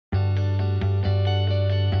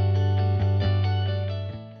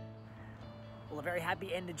very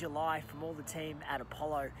happy end of July from all the team at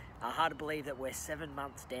Apollo. Hard to believe that we're 7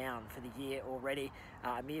 months down for the year already.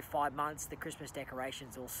 A mere 5 months. The Christmas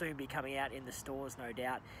decorations will soon be coming out in the stores, no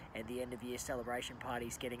doubt, and the end of year celebration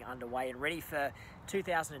parties getting underway and ready for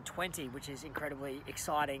 2020, which is incredibly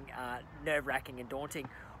exciting, nerve-wracking and daunting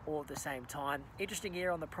all at the same time. Interesting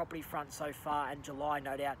year on the property front so far, and July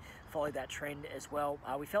no doubt followed that trend as well.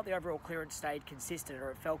 We felt the overall clearance stayed consistent, or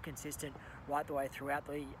it felt consistent right the way throughout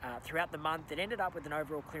the month. It ended up with an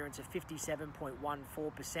overall clearance of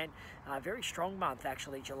 57.14%. Very strong month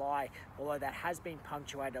actually, July, although that has been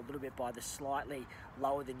punctuated a little bit by the slightly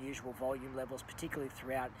lower than usual volume levels, particularly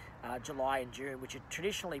throughout July and June, which are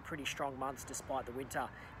traditionally pretty strong months despite the winter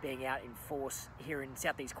being out in force here in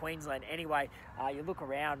southeast Queensland. Anyway, you look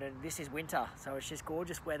around and this is winter, so it's just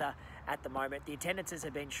gorgeous weather at the moment. The attendances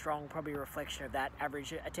have been strong, probably a reflection of that.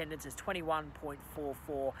 Average attendance is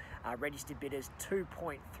 21.44, registered bidders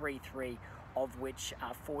 2.33, of which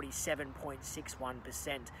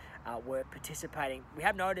 47.61% were participating. We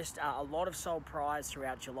have noticed a lot of sold prize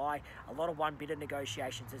throughout July, a lot of one bidder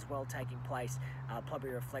negotiations as well taking place,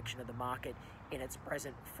 probably a reflection of the market in its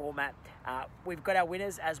present format. We've got our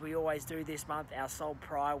winners, as we always do this month. Our sold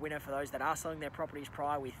prior winner, for those that are selling their properties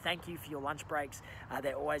prior, we thank you for your lunch breaks.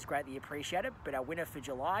 They're always greatly appreciated. But our winner for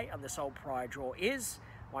July on the sold prior draw is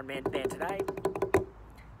one-man band today,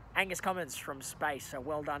 Angus Commons from Space. So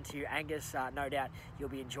well done to you, Angus. No doubt you'll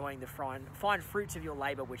be enjoying the fine fruits of your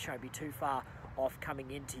labour, which won't be too far off coming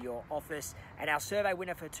into your office. And our survey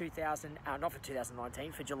winner for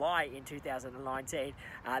for July in 2019,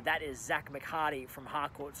 that is Zach McHardy from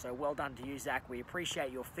Harcourt. So well done to you, Zach. We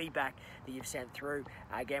appreciate your feedback that you've sent through.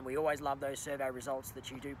 Again, we always love those survey results that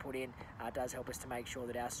you do put in. It does help us to make sure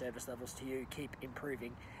that our service levels to you keep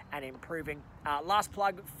improving and improving. Last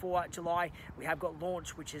plug for July, we have got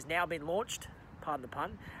Launch, which has now been launched, pardon the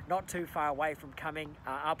pun, not too far away from coming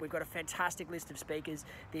up. We've got a fantastic list of speakers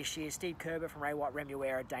this year. Steve Kerber from Ray White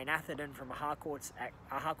Remuera, Dane Atherton from Harcourt's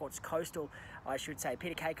Coastal, I should say,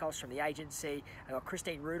 Peter Kakos from the agency. I've got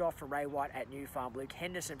Christine Rudolph from Ray White at New Farm, Luke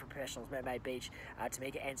Henderson from Professionals Mermaid Beach,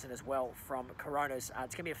 Tamika Ensign as well from Coronas.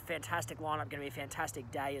 It's going to be a fantastic lineup, going to be a fantastic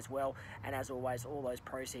day as well, and as always, all those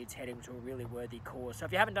proceeds heading to a really worthy cause. So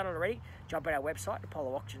if you haven't done it already, jump on our website,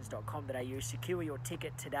 apolloauctions.com.au, secure your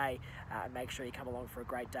ticket today, and make sure you come along for a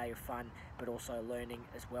great day of fun, but also learning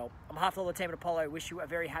as well. On behalf of all the team at Apollo, wish you a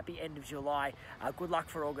very happy end of July. Good luck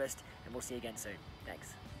for August, and we'll see you again soon.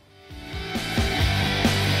 Thanks.